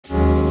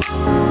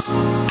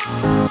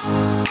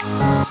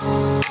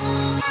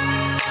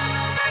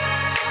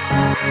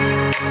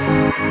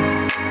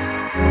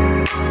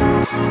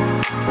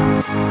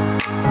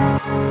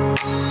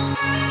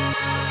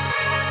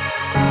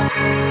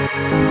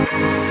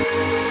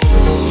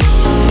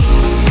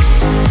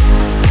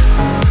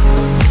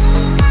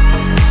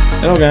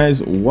Hello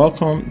guys,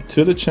 welcome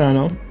to the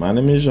channel. My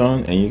name is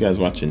Jean and you guys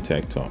watching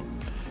Tech Talk.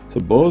 So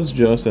Bose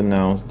just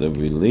announced the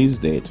release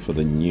date for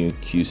the new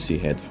QC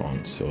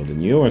headphones. So the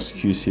newest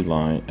QC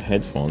line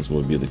headphones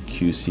will be the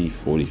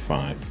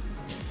QC45.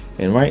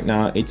 And right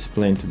now it's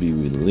planned to be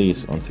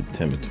released on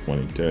September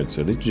 23rd.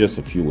 So this is just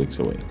a few weeks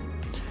away.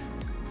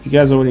 If you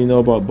guys already know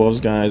about Bose,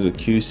 guys, the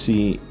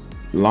QC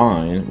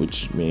line,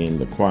 which means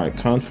the quiet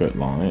comfort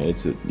line,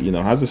 it's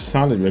has a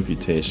solid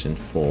reputation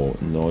for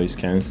noise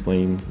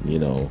canceling,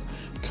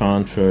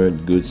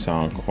 comfort, good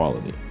sound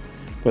quality.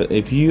 But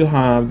if you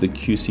have the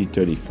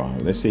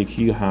QC35, let's say if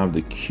you have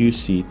the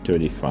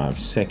QC35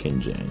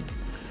 second gen,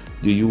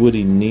 do you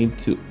really need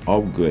to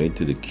upgrade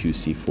to the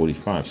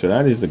QC45? So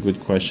that is a good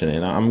question,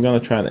 and I'm gonna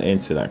try to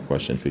answer that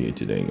question for you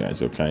today,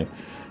 guys. Okay,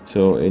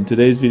 so in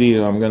today's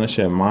video I'm gonna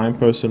share my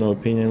personal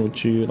opinion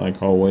with you,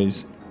 like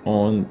always,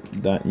 on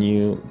that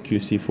new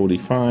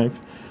QC45.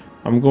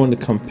 I'm going to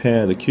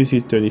compare the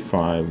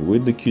QC35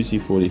 with the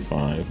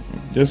QC45.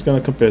 Just going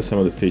to compare some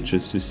of the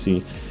features to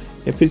see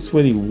if it's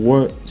really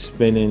worth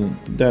spending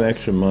that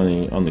extra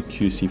money on the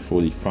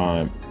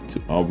QC45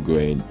 to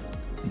upgrade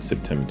on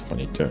September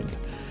 23rd.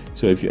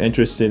 So if you're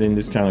interested in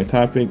this kind of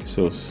topic,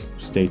 so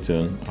stay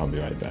tuned. I'll be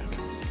right back.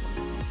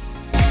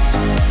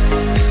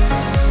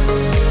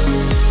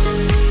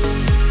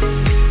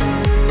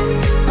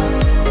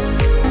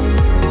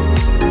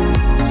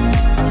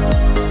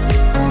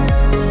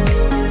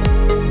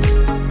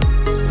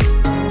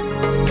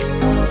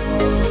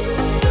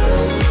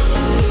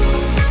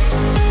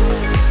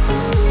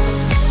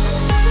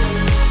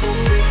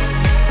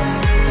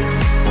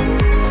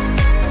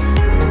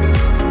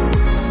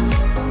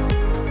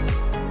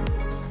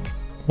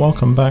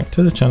 Welcome back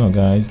to the channel,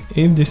 guys.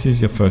 If this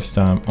is your first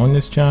time on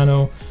this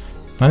channel,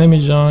 my name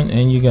is John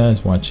and you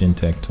guys watching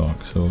Tech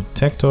Talk. So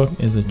Tech Talk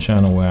is a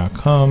channel where I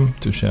come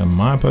to share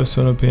my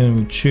personal opinion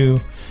with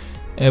you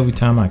every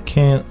time I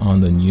can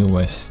on the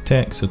newest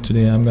tech. So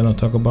today I'm going to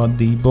talk about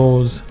the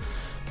Bose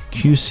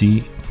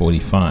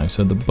QC45.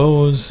 So the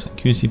Bose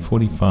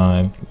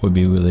QC45 will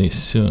be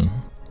released soon.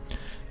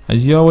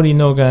 As you already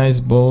know,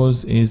 guys,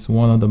 Bose is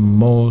one of the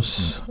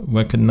most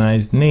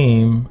recognized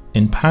names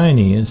and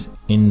pioneers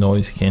in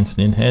noise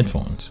cancelling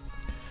headphones.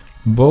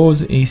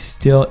 Bose is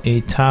still a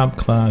top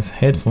class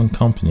headphone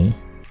company.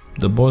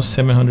 The Bose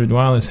 700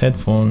 wireless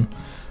headphone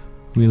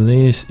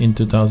released in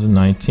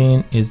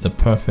 2019 is the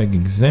perfect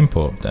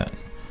example of that.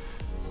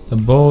 The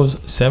Bose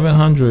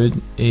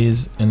 700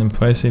 is an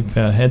impressive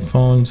pair of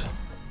headphones.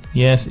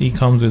 Yes, it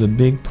comes with a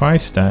big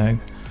price tag,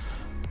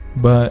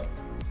 but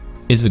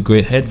it's a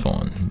great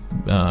headphone.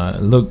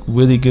 Look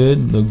really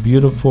good, look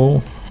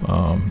beautiful,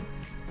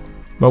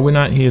 but we're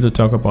not here to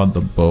talk about the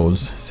Bose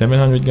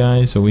 700,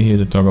 guys. So we're here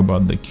to talk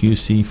about the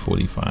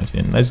QC45,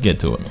 and let's get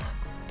to it.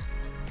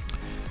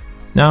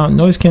 Now,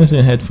 noise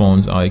cancelling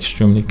headphones are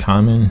extremely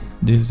common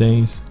these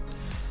days,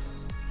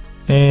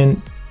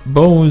 and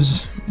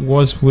Bose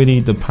was really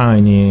the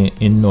pioneer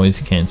in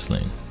noise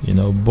cancelling.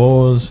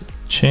 Bose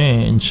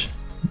changed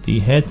the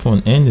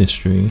headphone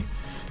industry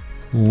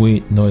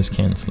with noise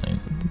cancelling.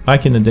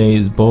 Back in the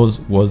days, Bose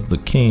was the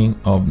king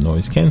of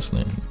noise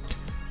cancelling.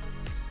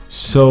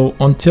 So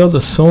until the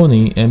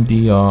Sony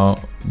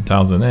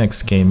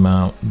MDR-1000X came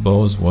out,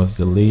 Bose was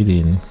the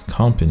leading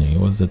company,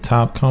 was the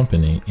top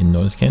company in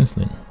noise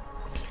cancelling.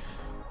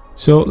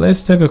 So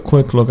let's take a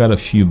quick look at a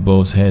few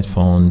Bose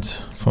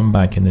headphones from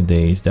back in the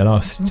days that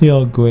are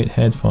still great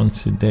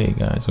headphones today,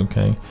 guys.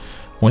 Okay,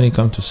 when it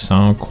comes to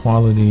sound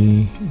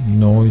quality,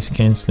 noise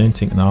cancelling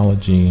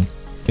technology,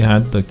 we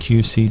had the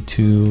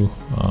QC2,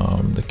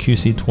 the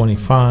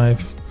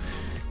QC25,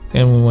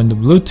 and when the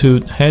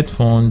Bluetooth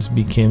headphones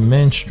became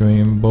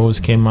mainstream,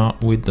 Bose came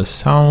out with the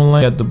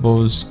SoundLink at the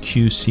Bose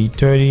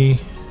QC30,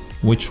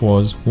 which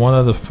was one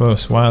of the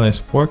first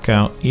wireless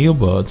workout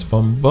earbuds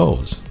from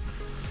Bose,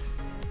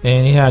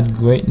 and it had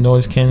great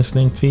noise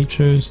cancelling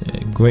features,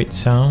 great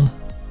sound,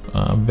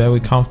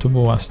 very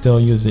comfortable. I still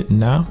use it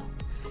now.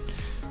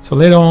 So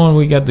later on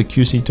we got the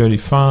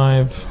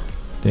QC35.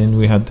 Then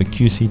we had the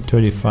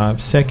QC35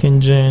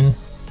 second gen,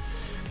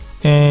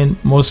 and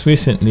most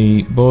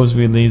recently Bose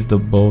released the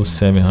Bose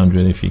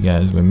 700, if you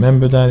guys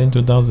remember that, in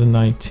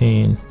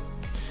 2019.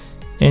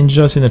 And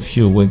just in a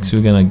few weeks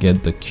we're gonna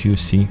get the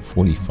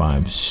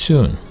QC45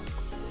 soon.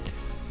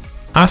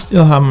 I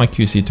still have my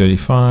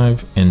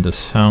QC35 and the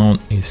sound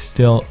is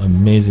still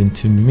amazing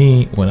to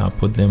me when I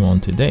put them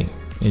on today.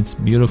 It's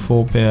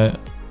beautiful pair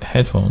of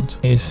headphones.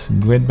 It's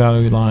great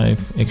battery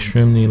life,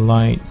 extremely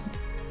light,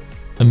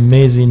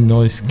 amazing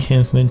noise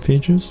cancelling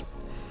features,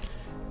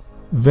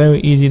 very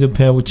easy to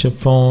pair with your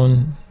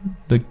phone.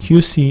 The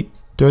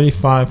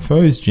QC35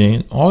 first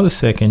gen or the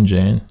second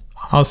gen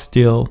are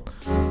still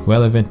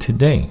relevant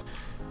today.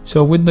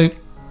 So with the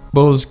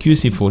Bose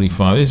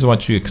QC45, this is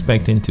what you're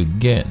expecting to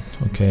get.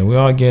 Okay, we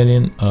are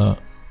getting a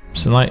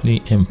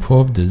slightly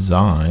improved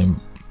design.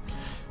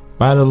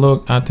 By the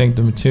look, I think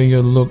the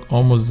material look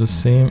almost the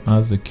same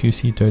as the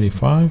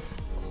QC35.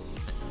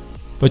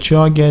 but you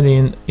are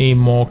getting a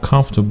more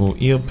comfortable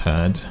ear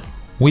pad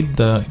with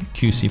the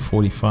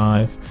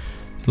QC45.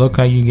 look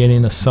like you're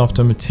getting a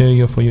softer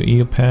material for your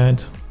ear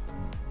pad.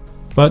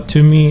 But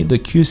to me, the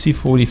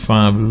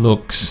QC45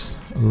 looks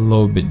a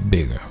little bit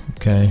bigger,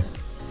 okay?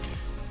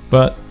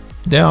 But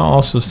there are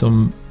also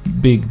some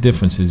big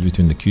differences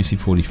between the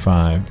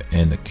QC45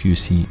 and the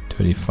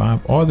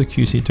QC35 or the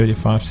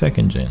QC35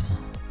 second gen.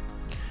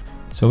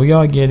 So we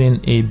are getting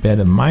a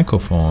better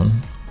microphone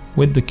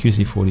with the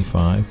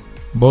QC45.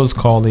 Bose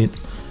call it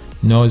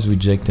noise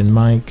rejecting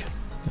mic.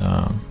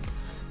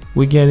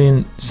 We're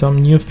getting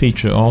some new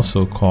feature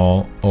also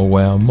called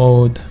aware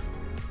mode.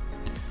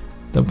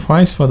 The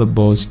price for the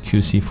Bose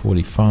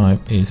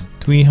QC45 is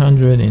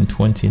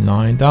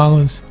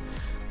 $329.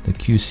 The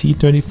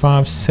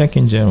QC35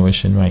 second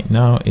generation right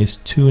now is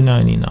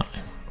 $299.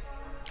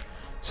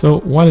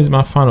 So what is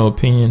my final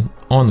opinion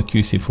on the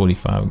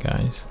QC45,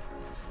 guys?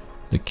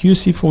 The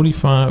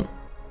QC45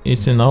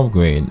 is an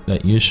upgrade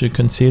that you should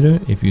consider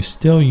if you're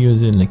still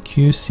using the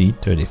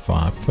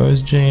QC35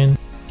 first gen,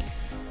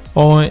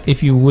 or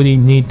if you really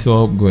need to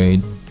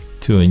upgrade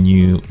to a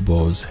new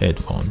Bose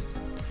headphone.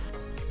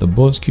 The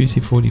Bose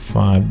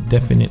QC45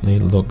 definitely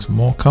looks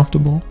more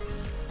comfortable,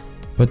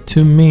 but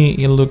to me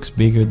it looks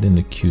bigger than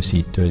the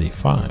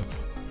QC35.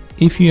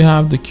 If you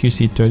have the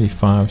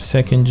QC35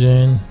 second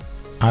gen,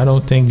 I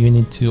don't think you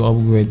need to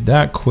upgrade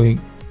that quick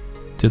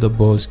to the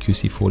Bose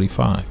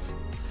QC45.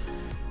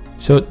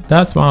 So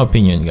that's my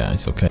opinion,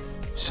 guys. Okay,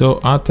 so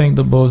I think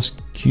the Bose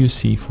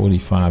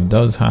QC45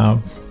 does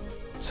have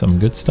some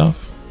good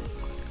stuff.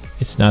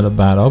 It's not a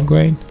bad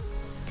upgrade,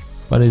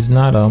 but it's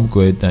not an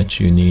upgrade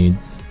that you need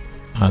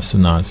as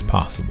soon as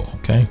possible.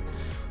 Okay,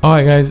 all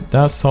right guys,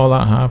 that's all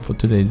I have for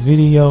today's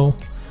video.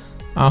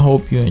 I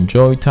hope you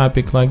enjoy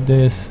topic like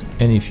this,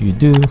 and if you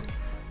do,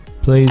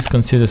 please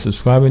consider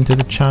subscribing to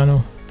the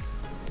channel.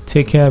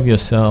 Take care of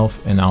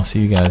yourself, and I'll see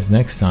you guys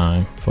next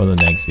time for the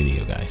next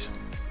video, guys.